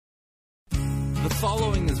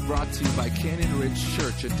following is brought to you by Canyon Ridge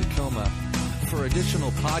Church in Tacoma. For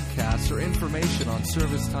additional podcasts or information on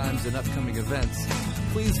service times and upcoming events,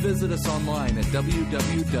 please visit us online at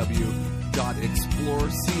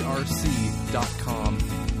www.explorecrc.com.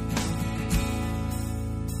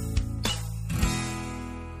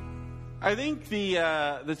 I think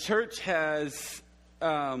the church has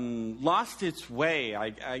lost its way.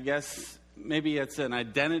 I guess maybe it's an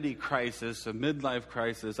identity crisis, a midlife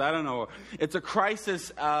crisis. I don't know. It's a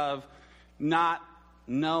crisis of not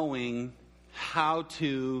knowing how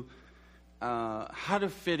to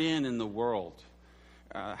fit in the world,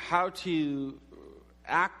 how to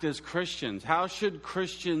act as Christians. How should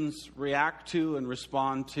Christians react to and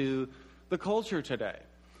respond to the culture today?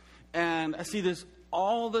 And I see this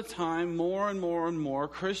all the time, more and more and more,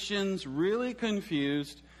 Christians really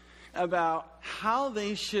confused about how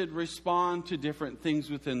they should respond to different things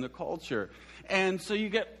within the culture. And so you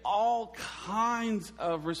get all kinds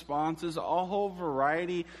of responses, a whole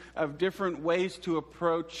variety of different ways to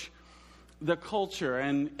approach the culture.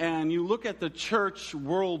 And you look at the church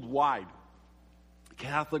worldwide,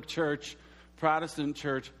 Catholic Church, Protestant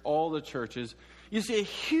Church, all the churches, you see a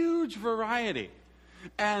huge variety.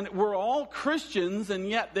 And we're all Christians, and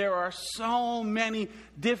yet there are so many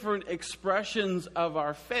different expressions of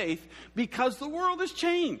our faith because the world has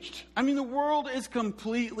changed. I mean, the world is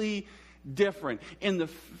completely different.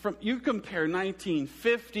 You compare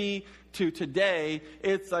 1950 to today,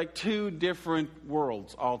 it's like two different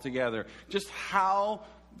worlds altogether. Just how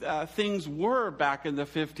things were back in the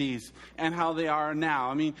 50s and how they are now.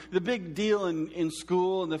 I mean, the big deal in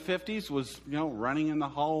school in the 50s was, running in the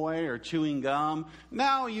hallway or chewing gum.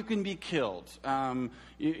 Now you can be killed.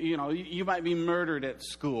 You might be murdered at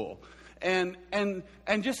school. And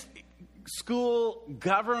just school,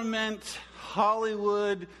 government,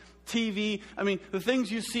 Hollywood, TV. I mean, the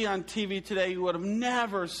things you see on TV today you would have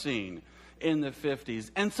never seen in the 50s.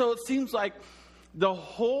 And so it seems like the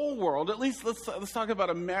whole world, at least let's talk about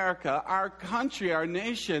America, our country, our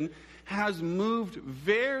nation, has moved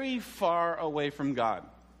very far away from God.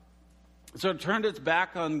 So it turned its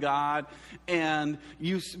back on God, and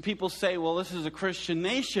people say, well, this is a Christian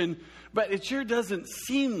nation, but it sure doesn't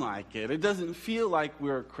seem like it. It doesn't feel like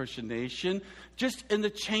we're a Christian nation, just in the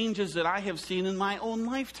changes that I have seen in my own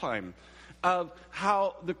lifetime of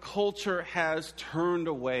how the culture has turned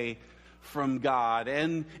away from God.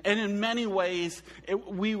 And in many ways,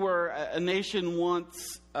 we were a nation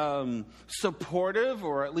once supportive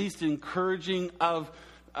or at least encouraging of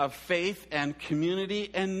faith and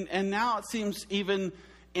community. And now it seems even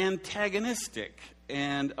antagonistic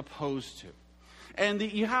and opposed to. And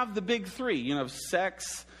you have the big three,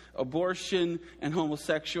 sex, abortion, and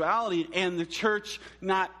homosexuality, and the church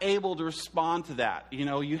not able to respond to that.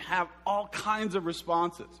 You have all kinds of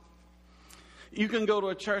responses. You can go to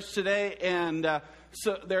a church today, and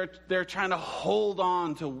so they're trying to hold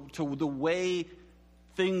on to the way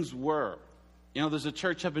things were. There's a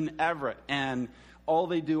church up in Everett, and all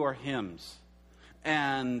they do are hymns,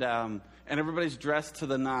 and everybody's dressed to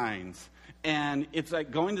the nines, and it's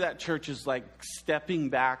like going to that church is like stepping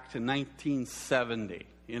back to 1970.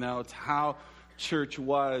 It's how church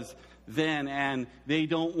was then, and they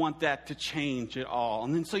don't want that to change at all.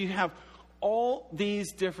 And then so you have all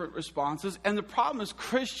these different responses, and the problem is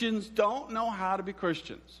Christians don't know how to be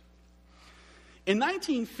Christians. In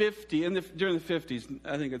 1950, during the 50s,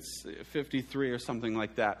 I think it's 53 or something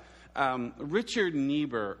like that, Richard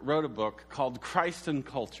Niebuhr wrote a book called Christ and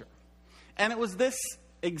Culture. And it was this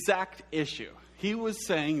exact issue. He was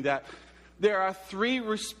saying that there are three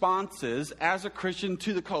responses as a Christian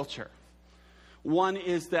to the culture. One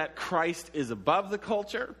is that Christ is above the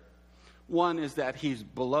culture. One is that he's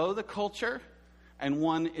below the culture, and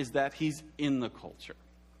one is that he's in the culture.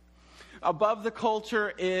 Above the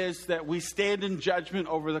culture is that we stand in judgment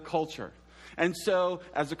over the culture. And so,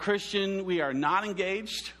 as a Christian, we are not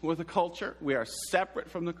engaged with the culture. We are separate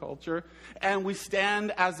from the culture, and we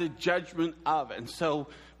stand as a judgment of it. And so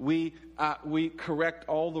we correct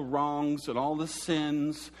all the wrongs and all the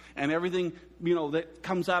sins and everything, that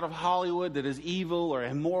comes out of Hollywood that is evil or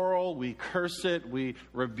immoral. We curse it, we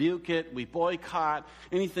rebuke it, we boycott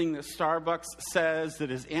anything that Starbucks says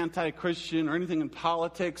that is anti-Christian or anything in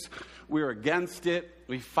politics. We're against it,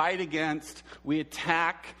 we fight against, we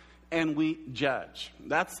attack, and we judge.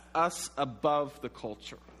 That's us above the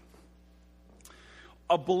culture.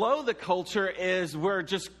 Below the culture is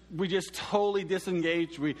we just totally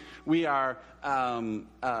disengaged. We are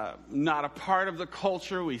not a part of the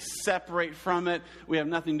culture. We separate from it. We have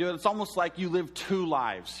nothing to do with it. It's almost like you live two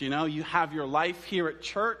lives. You have your life here at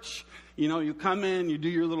church, You know, you come in, you do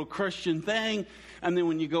your little Christian thing, and then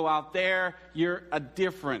when you go out there, you're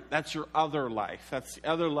that's your other life. That's the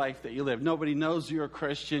other life that you live. Nobody knows you're a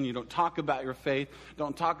Christian. You don't talk about your faith.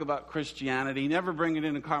 Don't talk about Christianity. Never bring it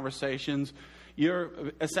into conversations. You're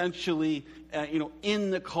essentially,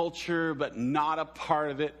 in the culture, but not a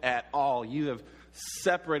part of it at all. You have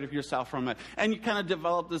separated yourself from it. And you kind of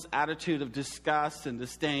develop this attitude of disgust and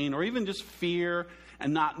disdain, or even just fear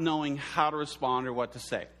and not knowing how to respond or what to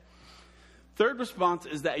say. Third response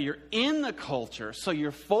is that you're in the culture, so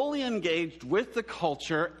you're fully engaged with the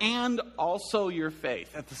culture and also your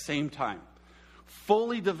faith at the same time.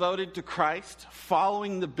 Fully devoted to Christ,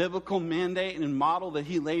 following the biblical mandate and model that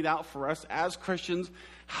he laid out for us as Christians,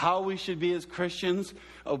 how we should be as Christians,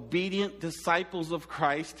 obedient disciples of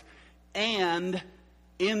Christ, and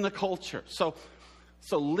in the culture. So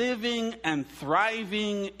living and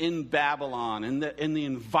thriving in Babylon, in the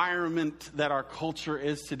environment that our culture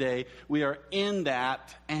is today, we are in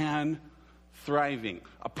that and thriving,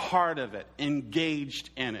 a part of it, engaged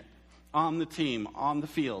in it, on the team, on the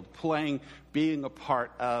field, playing, being a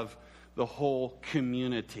part of the whole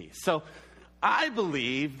community. So I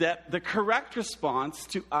believe that the correct response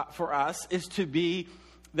for us is to be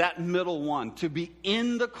that middle one, to be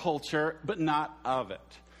in the culture but not of it.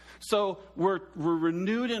 So we're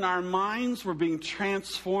renewed in our minds. We're being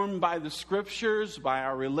transformed by the Scriptures, by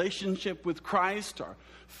our relationship with Christ, our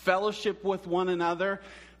fellowship with one another.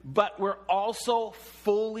 But we're also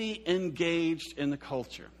fully engaged in the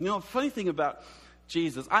culture. You know, a funny thing about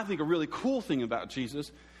Jesus, I think a really cool thing about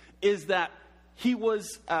Jesus, is that he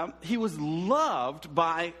was loved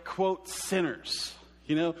by, quote, sinners.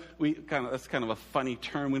 You know, that's kind of a funny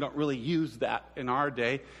term. We don't really use that in our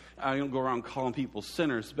day. I don't go around calling people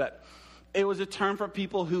sinners, but it was a term for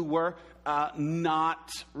people who were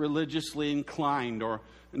not religiously inclined or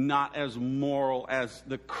not as moral as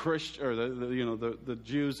the Christian or the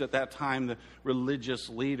Jews at that time, the religious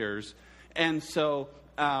leaders, and so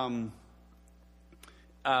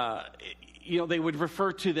they would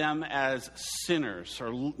refer to them as sinners,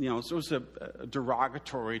 or so it was a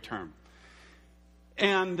derogatory term,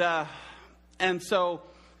 and so.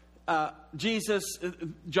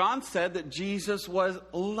 John said that Jesus was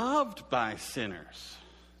loved by sinners,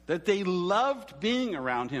 that they loved being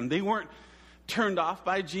around him. They weren't turned off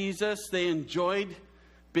by Jesus. They enjoyed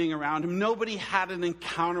being around him. Nobody had an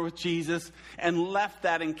encounter with Jesus and left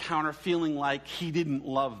that encounter feeling like he didn't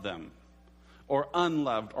love them or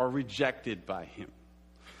unloved or rejected by him.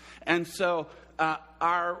 And so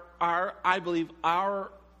I believe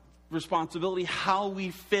our responsibility, how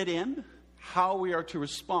we fit in, how we are to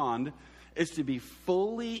respond, is to be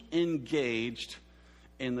fully engaged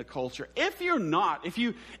in the culture. If you're not, if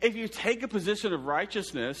you take a position of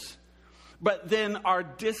righteousness, but then are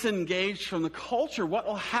disengaged from the culture, what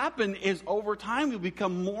will happen is over time you'll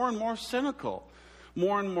become more and more cynical,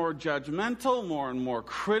 more and more judgmental, more and more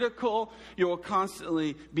critical. You will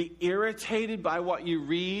constantly be irritated by what you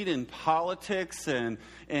read in politics and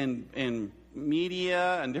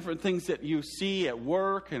media and different things that you see at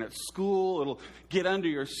work and at school. It'll get under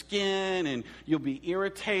your skin and you'll be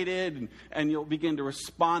irritated and you'll begin to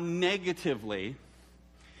respond negatively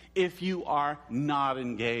if you are not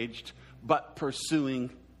engaged but pursuing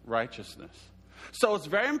righteousness. So it's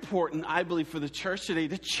very important, I believe, for the church today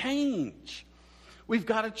to change. We've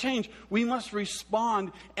got to change. We must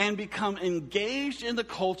respond and become engaged in the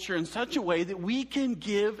culture in such a way that we can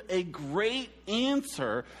give a great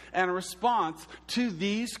answer and a response to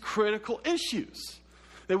these critical issues.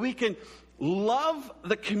 That we can love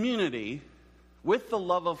the community with the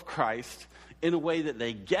love of Christ in a way that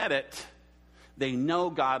they get it, they know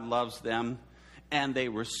God loves them, and they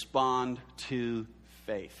respond to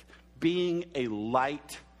faith. Being a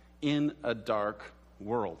light in a dark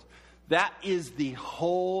world. That is the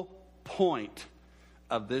whole point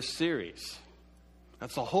of this series.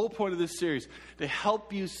 That's the whole point of this series, to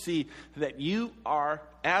help you see that you are,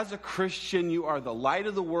 as a Christian, you are the light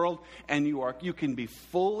of the world, and you can be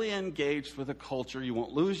fully engaged with the culture. You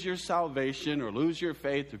won't lose your salvation or lose your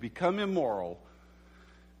faith or become immoral,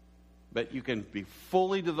 but you can be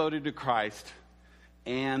fully devoted to Christ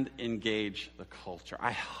and engage the culture.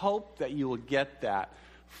 I hope that you will get that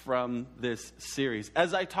from this series.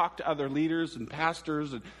 As I talk to other leaders and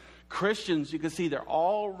pastors and Christians, you can see they're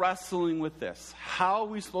all wrestling with this. How are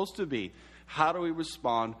we supposed to be? How do we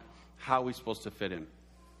respond? How are we supposed to fit in?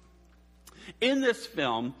 In this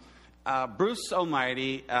film, Bruce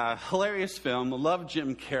Almighty, hilarious film. I love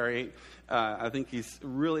Jim Carrey. I think he's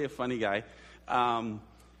really a funny guy.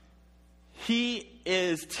 He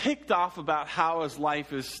is ticked off about how his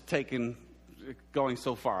life is going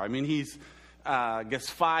so far. I mean, he's gets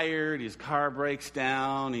fired, his car breaks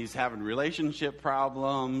down, he's having relationship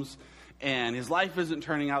problems, and his life isn't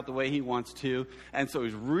turning out the way he wants to, and so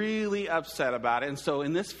he's really upset about it. And so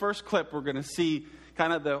in this first clip, we're going to see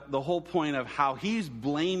kind of the whole point of how he's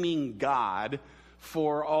blaming God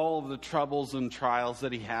for all of the troubles and trials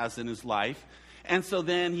that he has in his life. And so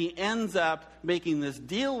then he ends up making this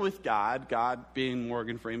deal with God, God being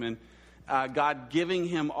Morgan Freeman, God giving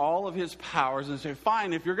him all of his powers and say,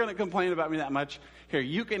 fine, if you're going to complain about me that much, here,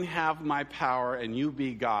 you can have my power and you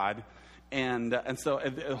be God. And so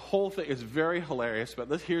the whole thing is very hilarious.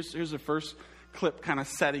 But here's the first clip kind of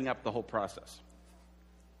setting up the whole process.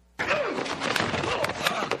 That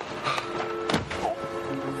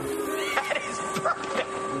is perfect.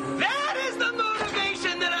 That is the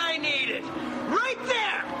motivation that I needed. Right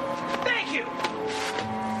there. Thank you.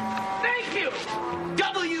 Thank you.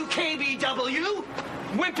 WKBW.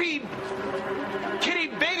 Wimpy Kitty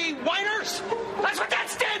Baby Whiners. That's what that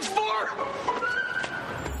stands for.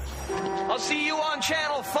 I'll see you on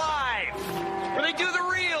Channel 5, where they do the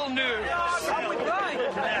real news. I'm with Guy. Do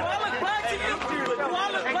I look black to you? Do I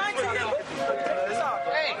look black to you?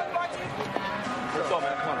 Hey. Let's go,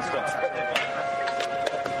 man. Come on, let's go.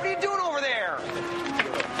 What are you doing over there?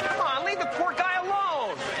 Come on, leave the poor guy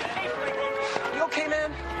alone. You okay,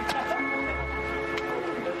 man?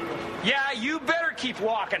 Yeah, you better keep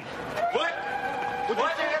walking. What? What?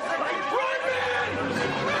 Run, man!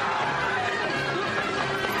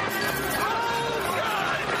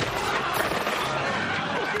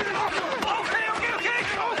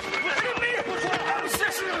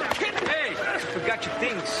 We got your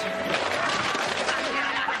things.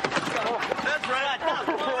 That's right.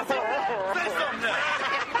 Say something now.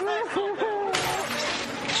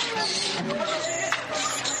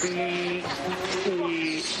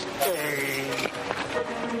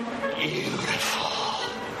 Beautiful.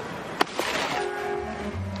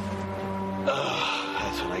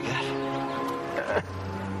 That's what I get.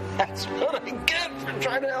 That's what I get for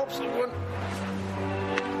trying to help someone.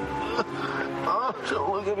 Oh,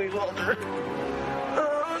 don't look at me, Walter.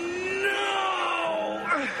 Oh,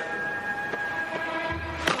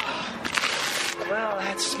 no! Well,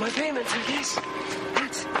 that's my payment, I guess.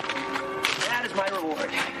 That is my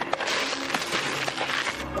reward.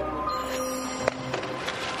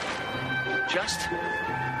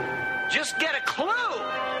 Just get a clue!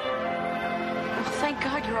 Well, thank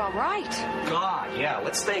God you're all right. God, yeah,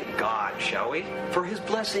 let's thank God, shall we? For his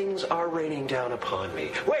blessings are raining down upon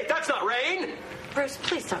me. Wait, that's not rain! Bruce,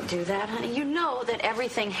 please don't do that, honey. You know that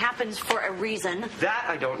everything happens for a reason. That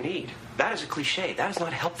I don't need. That is a cliche. That is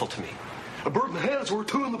not helpful to me. A bird in the hand is worth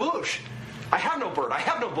two in the bush. I have no bird. I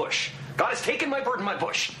have no bush. God has taken my bird and my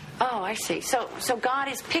bush. Oh, I see. So God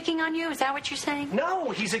is picking on you? Is that what you're saying?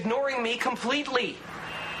 No, he's ignoring me completely.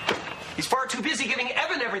 He's far too busy giving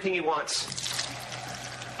Evan everything he wants.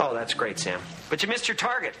 Oh, that's great, Sam. But you missed your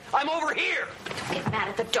target. I'm over here. Don't get mad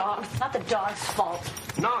at the dog. It's not the dog's fault.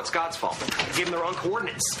 No, it's God's fault. I gave him the wrong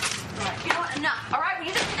coordinates. All right, you know what? Enough. All right, will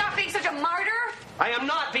you just stop being such a martyr? I am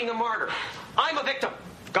not being a martyr. I'm a victim.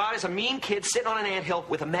 God is a mean kid sitting on an anthill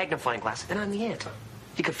with a magnifying glass, and I'm the ant.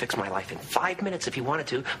 He could fix my life in 5 minutes if he wanted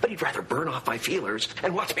to, but he'd rather burn off my feelers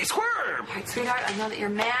and watch me squirm. All right, sweetheart, I know that you're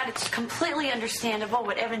mad. It's completely understandable.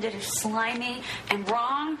 What Evan did is slimy and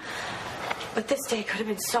wrong. But this day could have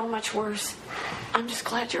been so much worse. I'm just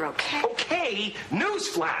glad you're okay. Okay?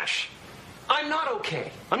 Newsflash. I'm not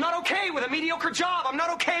okay. I'm not okay with a mediocre job. I'm not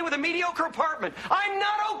okay with a mediocre apartment. I'm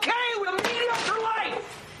not okay with a mediocre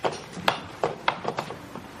life.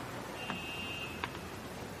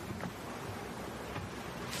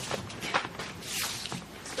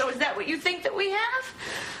 So is that what you think that we have?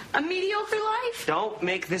 A mediocre life? Don't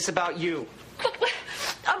make this about you.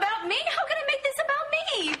 About me? How can I make this about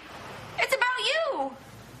me? It's about you.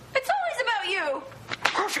 It's always about you.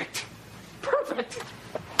 Perfect. Perfect.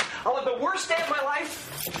 I'll have the worst day of my life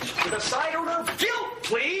with a side order of guilt,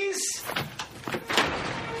 please.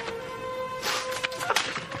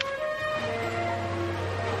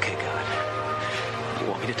 Okay, God. You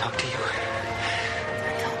want me to talk to you?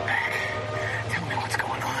 Tell me what's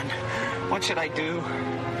going on. What should I do?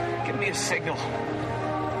 Give me a signal.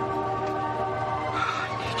 I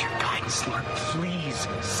need your guidance, Lord. Please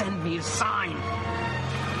send me a sign.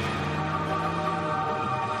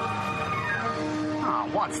 Oh,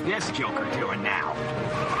 what's this joker doing now?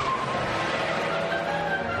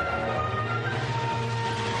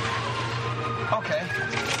 Okay.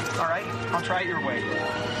 All right. I'll try it your way.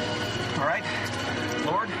 All right.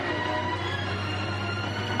 Lord,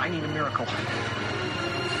 I need a miracle.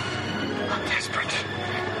 I'm desperate.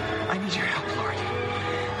 I need your help, Lord.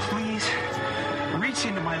 Please reach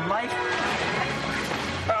into my life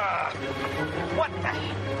What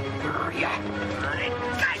the? Yeah.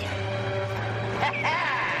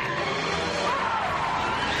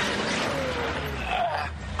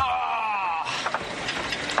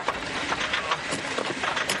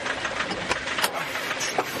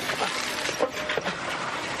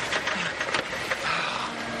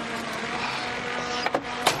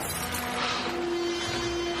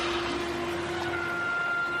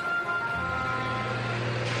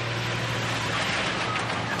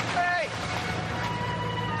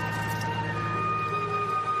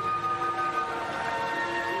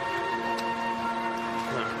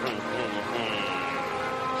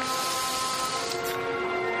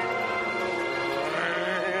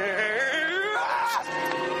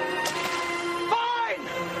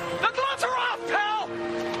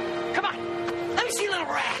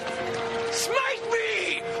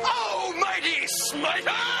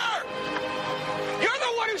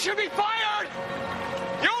 Should be fired!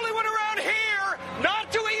 The only one around here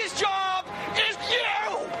not doing his job is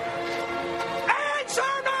you!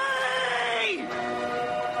 Answer me!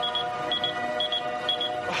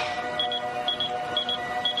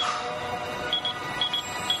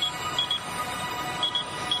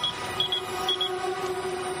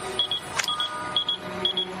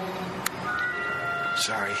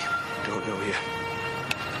 Sorry, don't know you.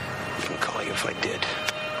 I'd call you if I did.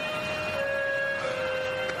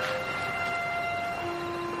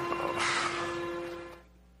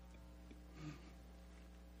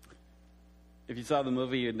 If you saw the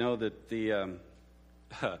movie, you'd know that the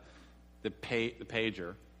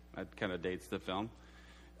pager, that kind of dates the film,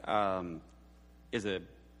 is a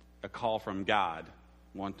call from God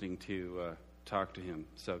wanting to talk to him.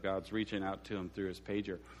 So God's reaching out to him through his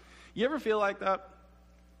pager. You ever feel like that?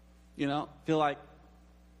 You know, feel like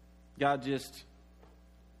God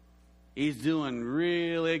he's doing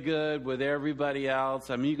really good with everybody else.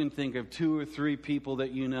 I mean, you can think of 2 or 3 people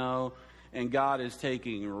that you know, and God is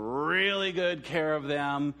taking really good care of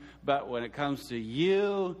them. But when it comes to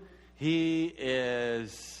you, he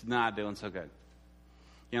is not doing so good.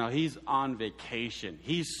 You know, he's on vacation.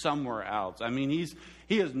 He's somewhere else. I mean, he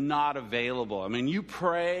is not available. I mean, you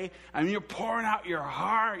pray. I mean, you're pouring out your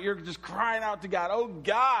heart. You're just crying out to God, oh,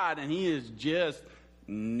 God. And he is just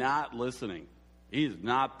not listening. He's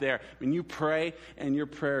not there. I mean, you pray, and your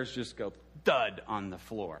prayers just go thud on the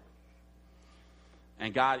floor.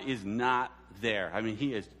 And God is not there. I mean,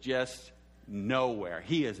 he is just nowhere.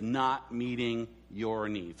 He is not meeting your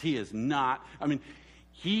needs. He is not. I mean,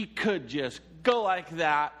 he could just go like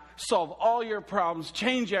that, solve all your problems,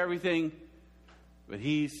 change everything, but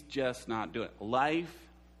he's just not doing it. Life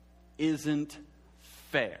isn't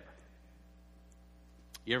fair.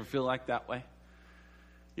 You ever feel like that way?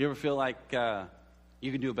 You ever feel like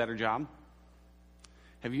you can do a better job?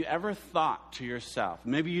 Have you ever thought to yourself,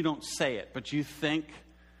 maybe you don't say it, but you think,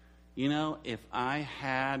 you know, if I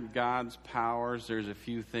had God's powers, there's a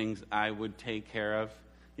few things I would take care of.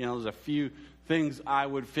 You know, there's a few things I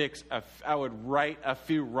would fix. I would right a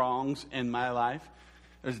few wrongs in my life.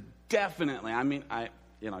 There's definitely, I mean,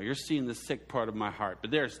 you're seeing the sick part of my heart,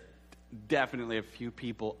 but there's definitely a few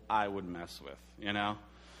people I would mess with, you know.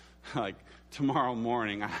 Like tomorrow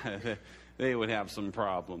morning, they would have some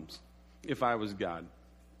problems if I was God.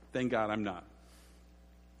 Thank God I'm not.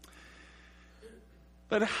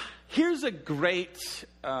 But here's a great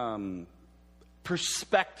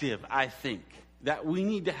perspective, I think, that we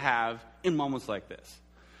need to have in moments like this.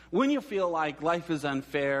 When you feel like life is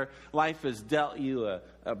unfair, life has dealt you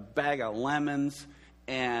a bag of lemons,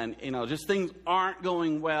 and, you know, just things aren't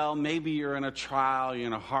going well. Maybe you're in a trial, you're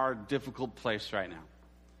in a hard, difficult place right now.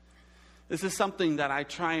 This is something that I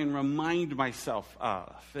try and remind myself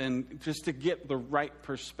of, and just to get the right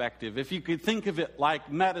perspective. If you could think of it like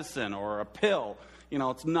medicine or a pill, you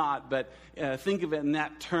know, it's not, but think of it in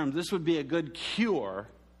that term. This would be a good cure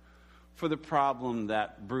for the problem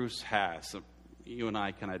that Bruce has, you and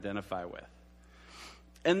I can identify with.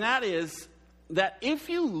 And that is that if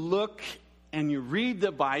you look and you read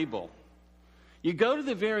the Bible, you go to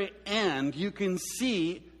the very end, you can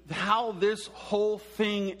see how this whole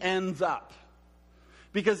thing ends up.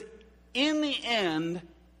 Because in the end,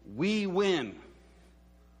 we win.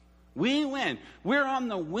 We win. We're on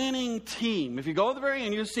the winning team. If you go to the very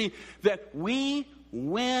end, you'll see that we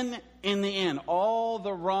win in the end. All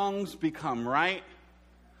the wrongs become right.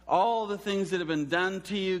 All the things that have been done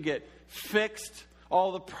to you get fixed.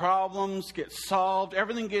 All the problems get solved.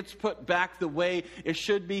 Everything gets put back the way it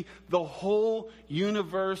should be. The whole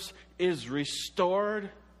universe is restored.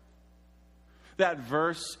 That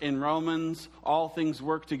verse in Romans, all things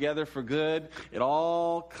work together for good. It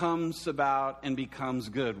all comes about and becomes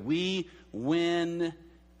good. We win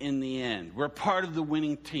in the end. We're part of the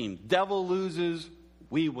winning team. Devil loses,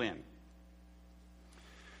 we win.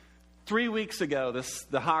 3 weeks ago,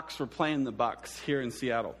 the Hawks were playing the Bucks here in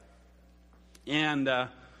Seattle. And,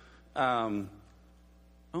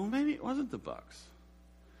 maybe it wasn't the Bucks.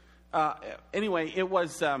 Anyway, it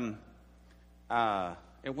wasn't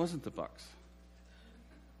the Bucks.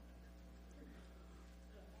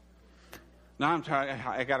 Now I'm trying.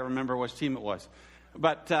 I got to remember which team it was.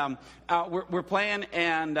 But we're playing,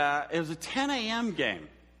 and it was a 10 a.m. game,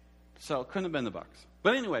 so it couldn't have been the Bucks.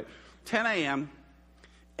 But anyway, 10 a.m.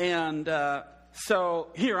 And so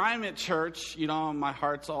here I'm at church. My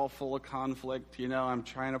heart's all full of conflict. I'm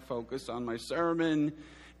trying to focus on my sermon,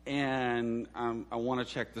 and I want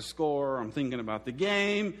to check the score. I'm thinking about the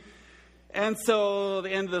game. And so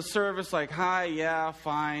the end of the service, like, hi, yeah,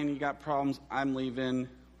 fine, you got problems, I'm leaving.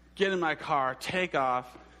 Get in my car, take off.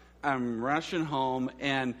 I'm rushing home,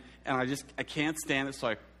 and I can't stand it, so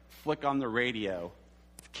I flick on the radio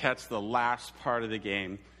to catch the last part of the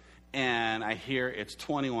game, and I hear it's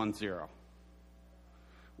 21-0.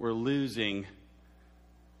 We're losing.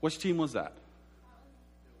 Which team was that?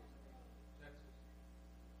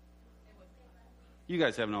 You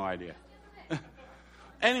guys have no idea.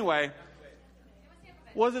 Anyway,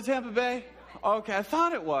 was it Tampa Bay? Okay, I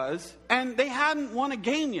thought it was. And they hadn't won a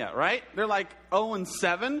game yet, right? They're like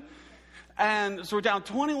 0-7. And so we're down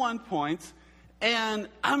 21 points. And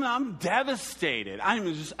I'm devastated.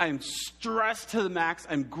 I'm stressed to the max.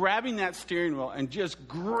 I'm grabbing that steering wheel and just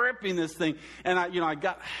gripping this thing. And I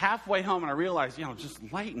got halfway home and I realized,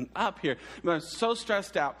 just lighten up here. But I was so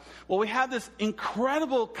stressed out. Well, we had this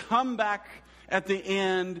incredible comeback at the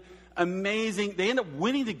end. Amazing. They end up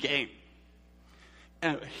winning the game.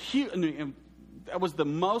 And that was the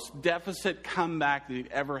most deficit comeback that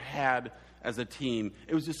we'd ever had as a team.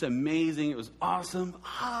 It was just amazing. It was awesome.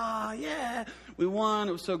 Yeah, we won.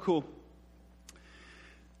 It was so cool.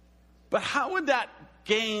 But how would that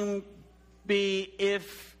game be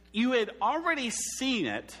if you had already seen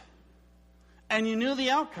it and you knew the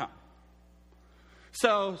outcome?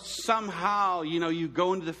 So somehow, you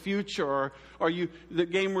go into the future, or the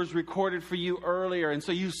game was recorded for you earlier, and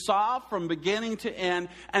so you saw from beginning to end,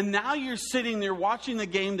 and now you're sitting there watching the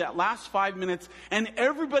game that last 5 minutes, and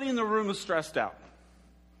everybody in the room is stressed out.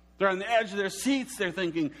 They're on the edge of their seats. They're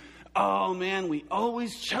thinking, oh man, we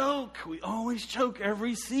always choke. We always choke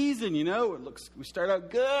every season, we start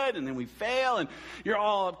out good and then we fail, and you're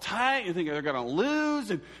all uptight. You think they're going to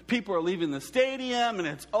lose, and people are leaving the stadium and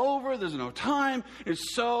it's over. There's no time. You're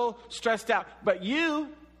so stressed out. But you're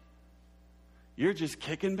just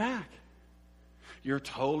kicking back. You're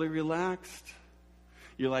totally relaxed.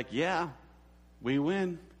 You're like, yeah, we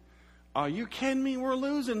win. Are you kidding me? We're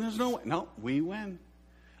losing. There's no way. No, we win.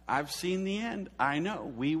 I've seen the end. I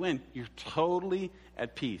know. We win. You're totally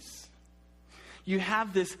at peace. You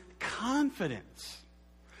have this confidence.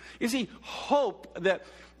 You see, hope, the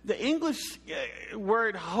English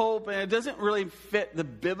word hope, and it doesn't really fit the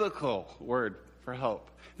biblical word for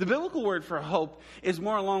hope. The biblical word for hope is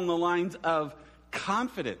more along the lines of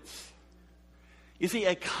confidence. You see,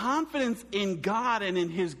 a confidence in God and in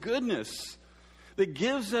His goodness that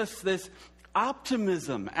gives us this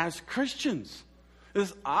optimism as Christians.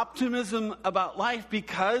 This optimism about life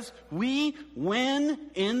because we win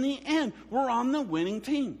in the end. We're on the winning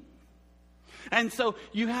team. And so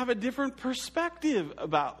you have a different perspective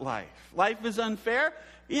about life. Life is unfair?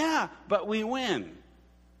 Yeah, but we win.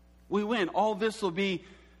 We win. All this will be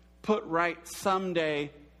put right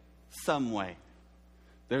someday, some way.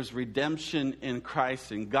 There's redemption in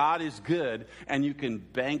Christ, and God is good, and you can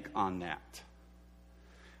bank on that.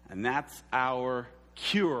 And that's our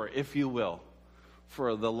cure, if you will,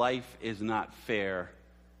 for the life is not fair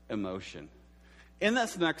emotion. In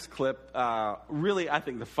this next clip, really, I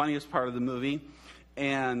think the funniest part of the movie,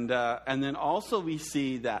 and then also we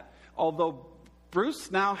see that although Bruce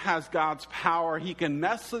now has God's power, he can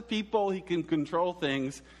mess with people, he can control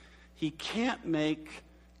things, he can't make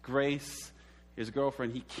Grace, his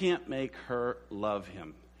girlfriend, he can't make her love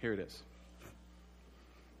him. Here it is.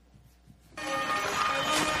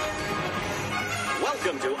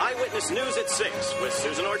 Welcome to Eyewitness News at 6 with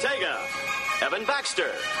Susan Ortega, Evan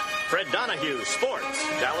Baxter, Fred Donahue, Sports,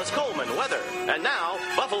 Dallas Coleman, Weather, and now,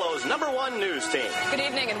 Buffalo's #1 news team. Good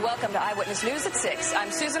evening and welcome to Eyewitness News at 6.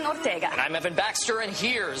 I'm Susan Ortega. And I'm Evan Baxter, and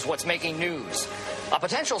here's what's making news. A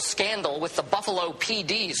potential scandal with the Buffalo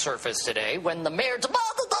PD surfaced today when the mayor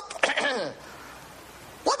demanded that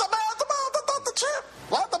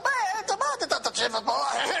the chip as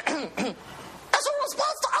a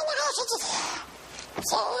response to allegations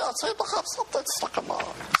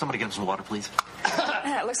Somebody get him some water, please.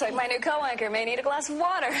 It looks like my new co-anchor may need a glass of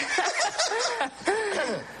water.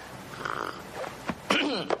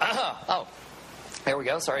 Oh, there we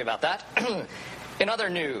go. Sorry about that. In other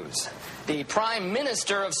news, the Prime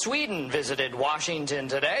Minister of Sweden visited Washington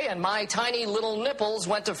today, and my tiny little nipples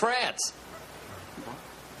went to France.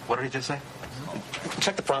 What did he just say?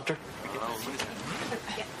 Check the prompter.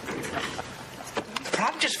 The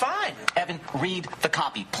prompter's just fine. Evan, read the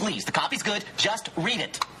copy, please. The copy's good. Just read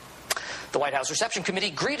it. The White House Reception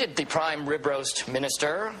Committee greeted the Prime Rib Roast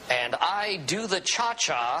Minister, and I do the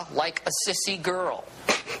cha-cha like a sissy girl.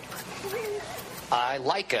 I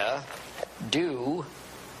like a do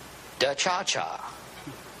the cha-cha.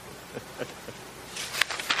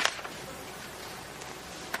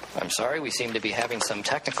 I'm sorry, we seem to be having some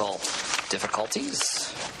technical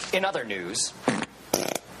difficulties. In other news...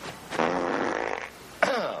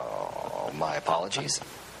 Oh, my apologies.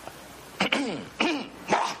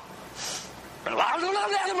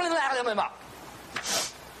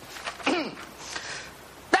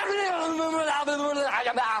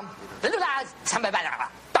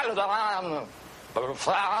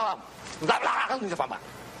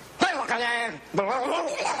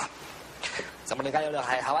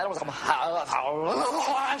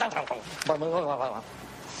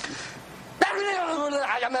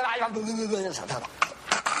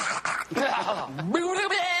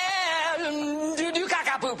 Do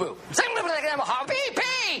caca poo poo.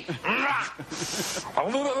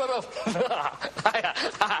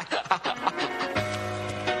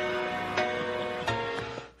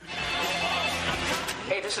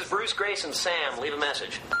 Hey, this is Bruce, Grace, and Sam. Leave a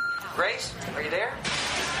message. Grace, are you there?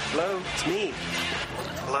 Hello, it's me.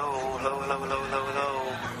 Hello, hello, hello, hello, hello,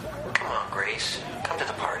 hello. Come on, Grace. Come to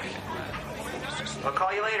the party. I'll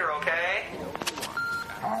call you later, okay?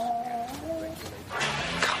 Come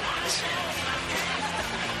on, Sam.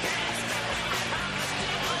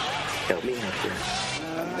 Help me out here.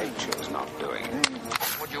 Nature's not doing it.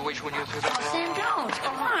 What'd you wish when you threw that Oh, Sam, don't.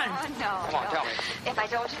 Come on. Oh, no. Come on, tell me. If I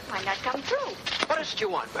don't, it might not come true. What is it you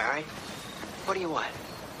want, Barry? What do you want?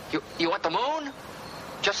 You want the moon?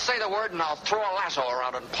 Just say the word and I'll throw a lasso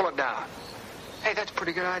around it and pull it down. Hey, that's a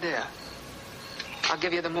pretty good idea. I'll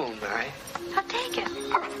give you the moon, Barry. I'll take it.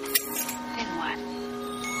 Then what?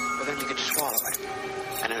 Well, then you can swallow it.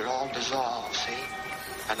 And it all dissolves, see?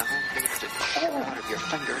 And the moon begins to pour out of your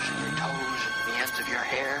fingers and your toes and the ends of your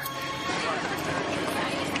hair.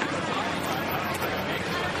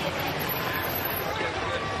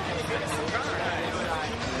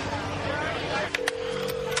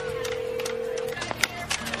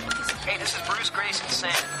 Hey, this is Bruce, Grace, and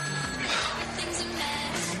Sam.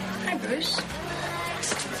 Hi, Bruce.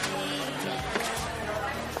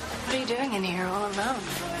 What are you doing in here all alone?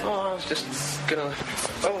 Oh, I was just gonna...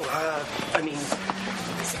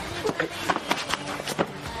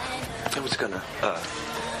 I was gonna,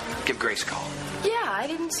 give Grace a call. Yeah, I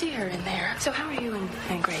didn't see her in there. So how are you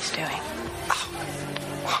and Grace doing?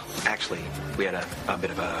 Actually, we had a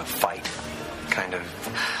bit of a fight. Kind of.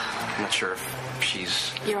 I'm not sure if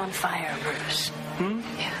she's... You're on fire, Bruce.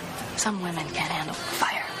 Yeah. Some women can't handle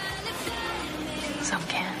fire. Some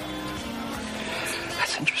can.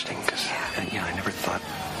 That's interesting, because, I never thought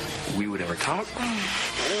we would ever talk.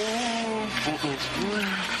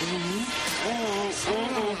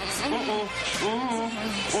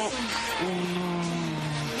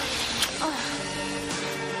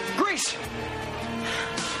 Grace!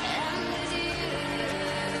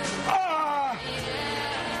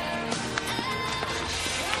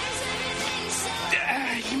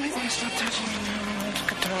 You might want to stop touching me now. It's a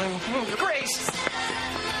good time. Grace!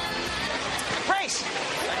 Grace!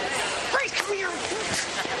 Grace, come here!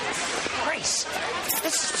 Grace!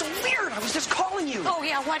 This is so weird. I was just calling you. Oh,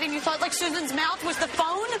 yeah, why didn't you thought like Susan's mouth was the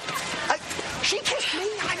phone? She kissed me.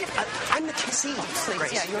 I'm the kissee. Please,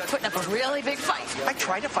 Grace. yeah, you were putting up a really big fight. I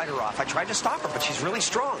tried to fight her off. I tried to stop her, but she's really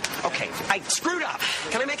strong. Okay, I screwed up.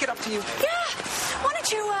 Can I make it up to you? Yeah. Why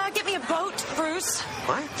don't you get me a boat, Bruce?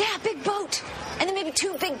 What? Yeah, big boat. And then maybe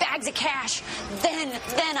 2 big bags of cash. Then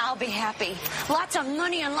I'll be happy. Lots of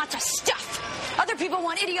money and lots of stuff. Other people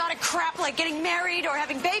want idiotic crap like getting married or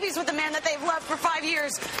having babies with a man that they've loved for 5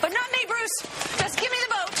 years. But not me, Bruce. Just give me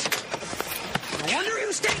the boat. No wonder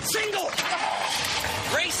you stayed single.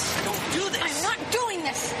 Grace, don't do this. I'm not doing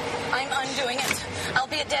this. I'm undoing it. I'll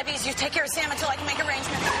be at Debbie's. You take care of Sam until I can make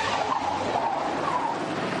arrangements.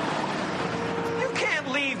 You can't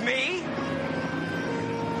leave me.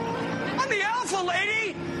 I'm the alpha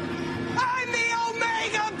lady. I'm the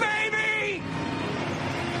omega baby.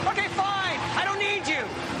 Okay, fine. I don't need you.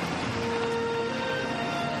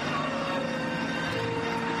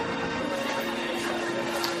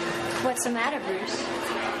 What's the matter,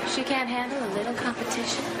 Bruce? She can't handle a little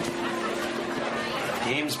competition?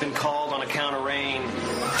 Game's been called on account of rain.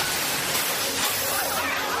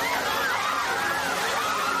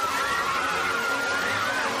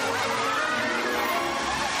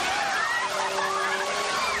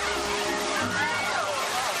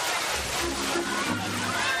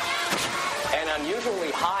 An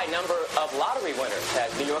unusually high number of lottery winners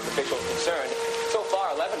has New York officials concerned. So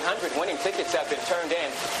far, 1,100 winning tickets have been turned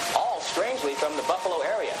in, all strangely from the Buffalo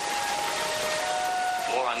area.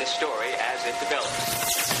 More on this story as it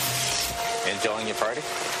develops. Enjoying your party?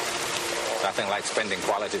 Nothing like spending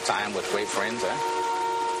quality time with great friends, huh?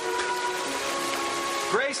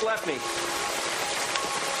 Grace left me.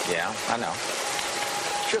 Yeah, I know.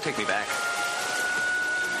 She'll take me back.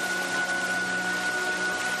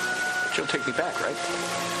 She'll take me back, right?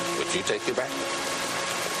 Would you take you back?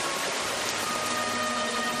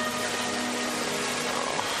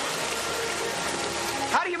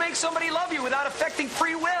 How do you make somebody love you without affecting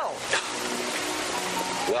free will?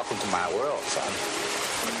 Welcome to my world,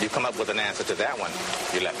 son. You come up with an answer to that one,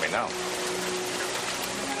 you let me know.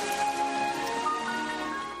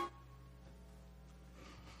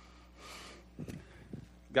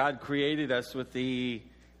 God created us with the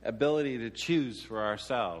ability to choose for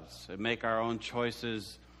ourselves and make our own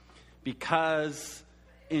choices, because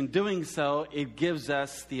in doing so, it gives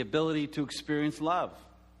us the ability to experience love.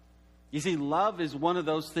 You see, love is one of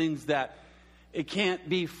those things that it can't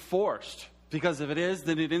be forced, because if it is,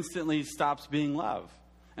 then it instantly stops being love.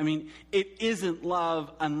 I mean, it isn't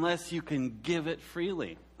love unless you can give it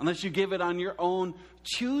freely, unless you give it on your own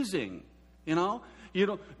choosing, you know? You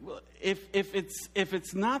know, if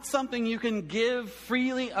it's not something you can give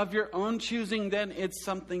freely of your own choosing, then it's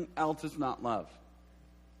something else. It's not love.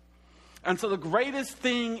 And so the greatest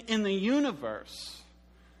thing in the universe,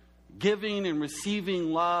 giving and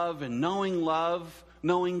receiving love and knowing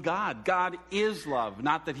God. God is love.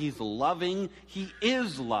 Not that he's loving, he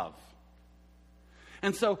is love.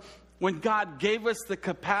 And so when God gave us the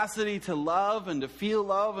capacity to love and to feel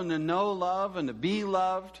love and to know love and to be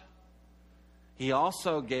loved, he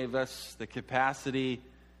also gave us the capacity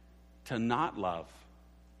to not love,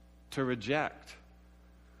 to reject,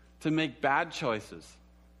 to make bad choices,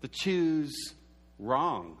 to choose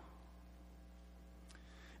wrong.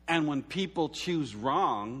 And when people choose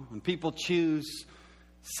wrong, when people choose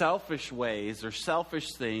selfish ways or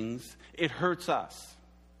selfish things, it hurts us.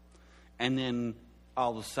 And then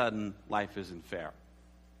all of a sudden, life isn't fair.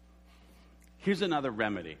 Here's another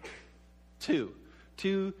remedy. Two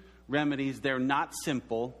remedies. They're not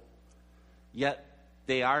simple, yet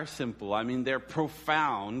they are simple. I mean, they're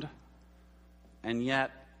profound, and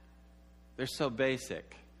yet they're so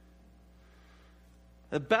basic.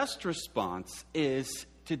 The best response is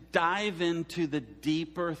to dive into the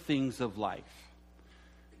deeper things of life.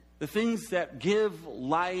 The things that give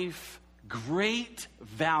life great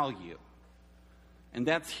value. And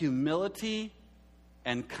that's humility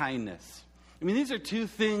and kindness. I mean, these are two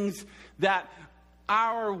things that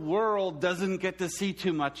our world doesn't get to see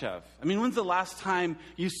too much of. I mean, when's the last time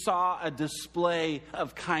you saw a display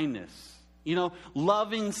of kindness? You know,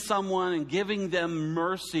 loving someone and giving them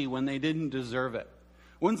mercy when they didn't deserve it.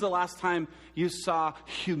 When's the last time you saw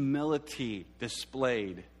humility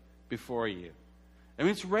displayed before you? I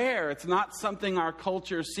mean, it's rare. It's not something our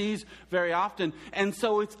culture sees very often. And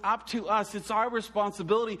so it's up to us. It's our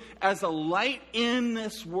responsibility as a light in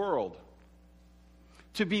this world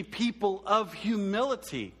to be people of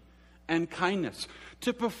humility and kindness,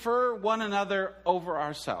 to prefer one another over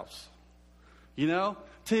ourselves, you know,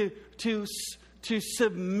 to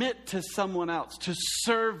submit to someone else, to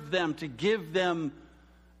serve them, to give them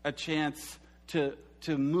a chance to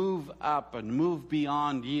move up and move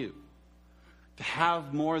beyond you, to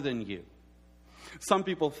have more than you. Some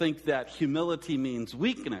people think that humility means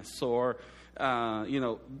weakness or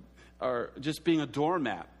just being a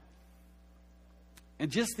doormat. And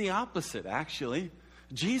just the opposite, actually.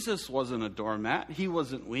 Jesus wasn't a doormat. He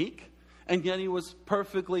wasn't weak. And yet he was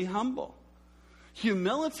perfectly humble.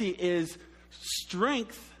 Humility is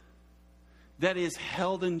strength that is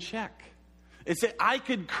held in check. It's that I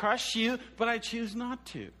could crush you, but I choose not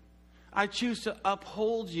to. I choose to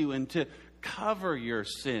uphold you and to cover your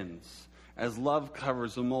sins as love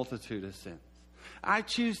covers a multitude of sins. I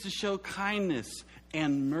choose to show kindness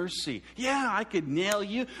and mercy. Yeah, I could nail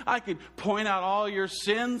you. I could point out all your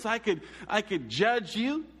sins. I could judge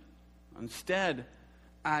you. Instead,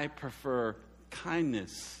 I prefer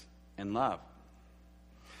kindness and love.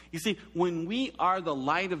 You see, when we are the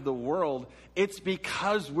light of the world, it's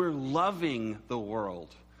because we're loving the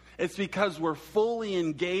world. It's because we're fully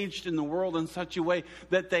engaged in the world in such a way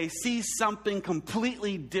that they see something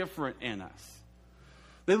completely different in us.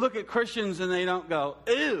 They look at Christians and they don't go,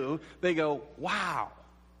 ew. They go, wow.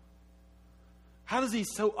 How is he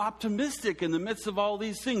so optimistic in the midst of all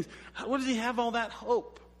these things? Where does he have all that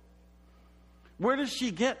hope? Where does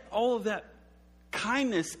she get all of that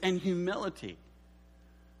kindness and humility?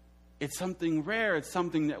 It's something rare. It's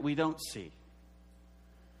something that we don't see.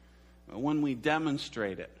 When we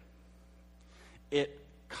demonstrate it, it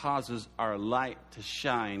causes our light to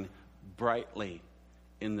shine brightly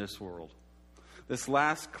in this world. This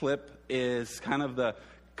last clip is kind of the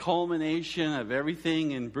culmination of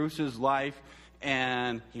everything in Bruce's life,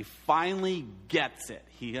 and he finally gets it.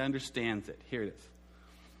 He understands it. Here it is.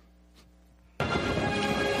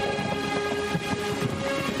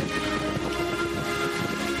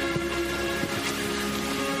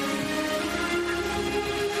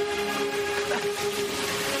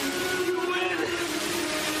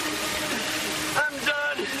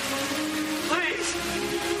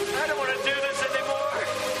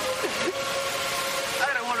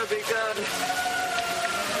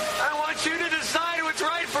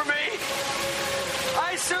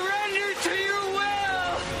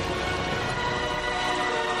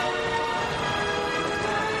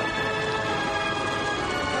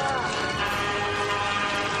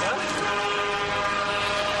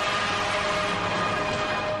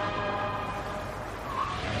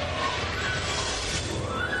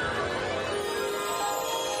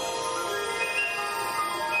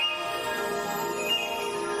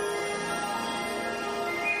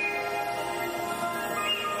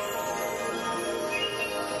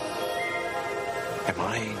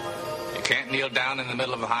 You can't kneel down in the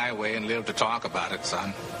middle of a highway and live to talk about it,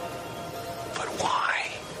 son. But why?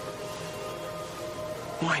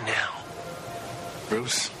 Why now?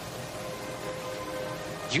 Bruce,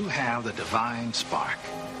 you have the divine spark.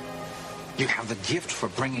 You have the gift for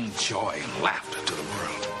bringing joy and laughter to the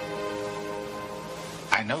world.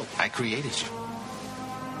 I know. I created you.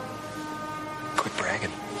 Quit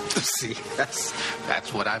bragging. See,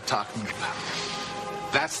 that's what I'm talking about.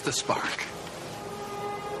 That's the spark.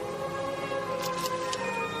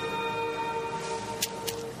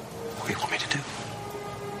 What do you want me to do?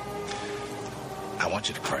 I want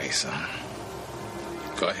you to pray, son.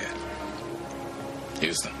 Go ahead.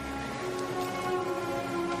 Use them.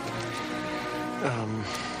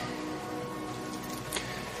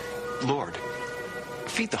 Lord,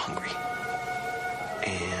 feed the hungry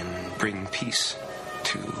and bring peace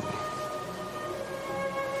to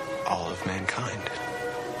all of mankind.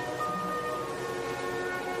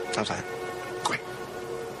 How's that? Great.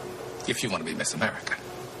 If you want to be Miss America.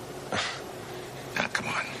 Now, come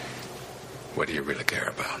on. What do you really care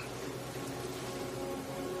about?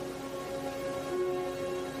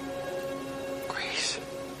 Grace.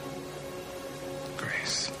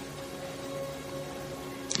 Grace.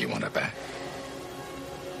 You want her back?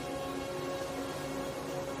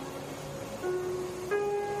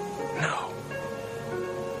 No.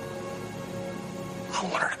 I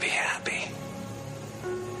want her to be happy.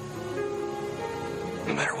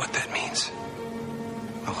 No matter what that means.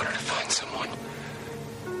 I want her to find someone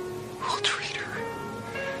who'll treat her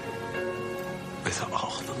with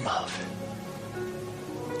all the love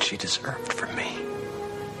she deserved from me.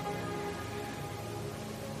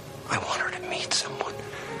 I want her to meet someone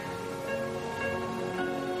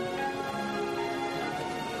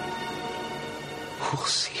who'll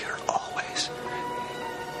see her always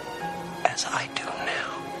as I do now.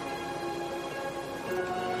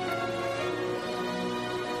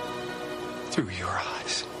 Through your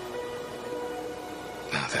eyes.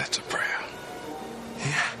 Now that's a prayer.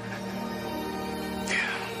 Yeah.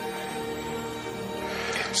 Yeah.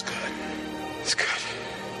 It's good. It's good.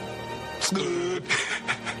 It's good.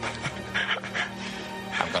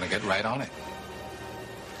 I'm gonna get right on it.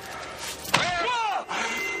 Whoa!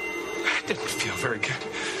 That didn't feel very good.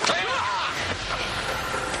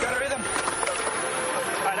 Got a rhythm.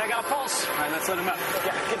 All right, I got a pulse. All right, let's let him up.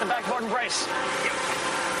 Yeah, get the backboard and brace.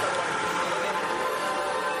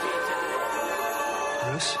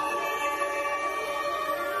 Bruce?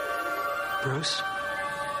 Bruce?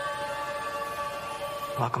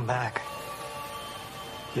 Welcome back.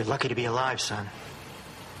 You're lucky to be alive, son.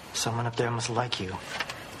 Someone up there must like you.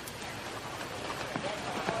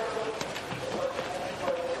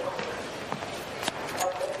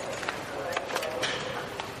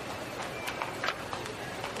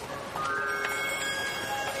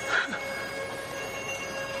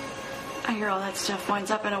 I hear all that stuff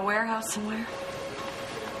winds up in a warehouse somewhere.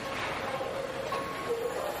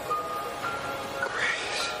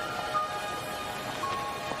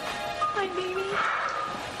 baby.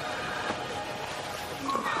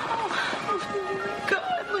 Oh,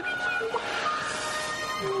 God, look at you.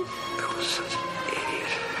 I was such an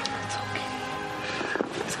idiot. It's okay.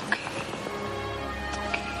 It's okay.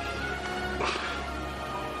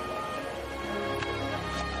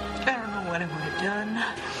 I don't know what I would have done.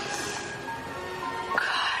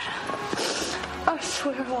 God, I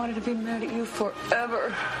swear I wanted to be mad at you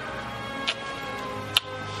forever.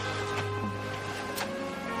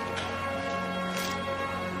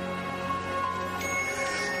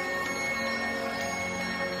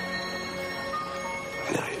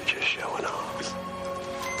 Now you're just showing off.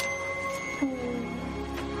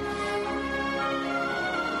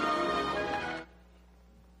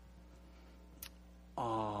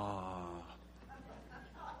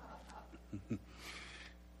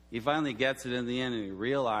 He finally gets it in the end, and he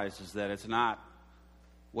realizes that it's not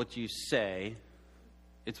what you say,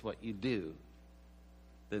 it's what you do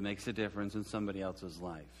that makes a difference in somebody else's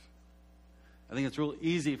life. I think it's real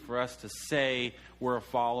easy for us to say we're a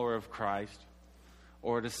follower of Christ,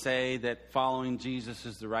 or to say that following Jesus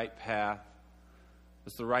is the right path,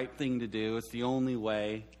 it's the right thing to do, it's the only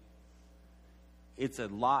way. It's a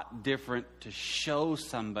lot different to show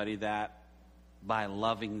somebody that by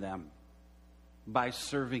loving them, by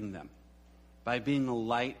serving them, by being a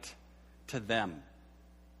light to them.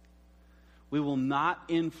 We will not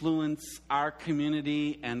influence our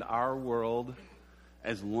community and our world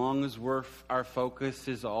as long as our focus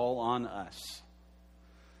is all on us.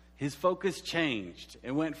 His focus changed.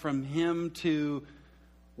 It went from him to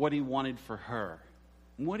what he wanted for her.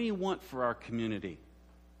 What do you want for our community?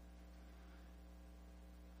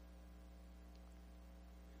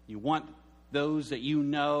 You want those that you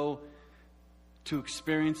know to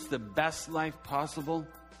experience the best life possible,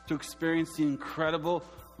 to experience the incredible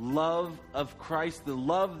love of Christ, the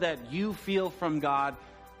love that you feel from God.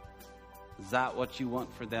 Is that what you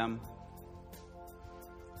want for them?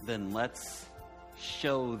 Then let's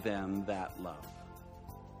show them that love.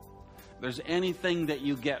 If there's anything that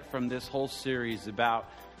you get from this whole series about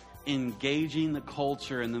engaging the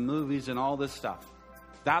culture and the movies and all this stuff,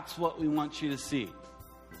 that's what we want you to see.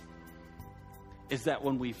 Is that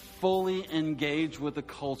when we fully engage with the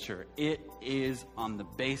culture, it is on the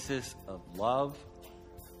basis of love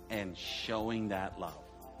and showing that love.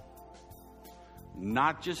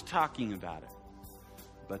 Not just talking about it,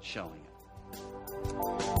 but showing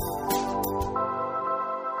it.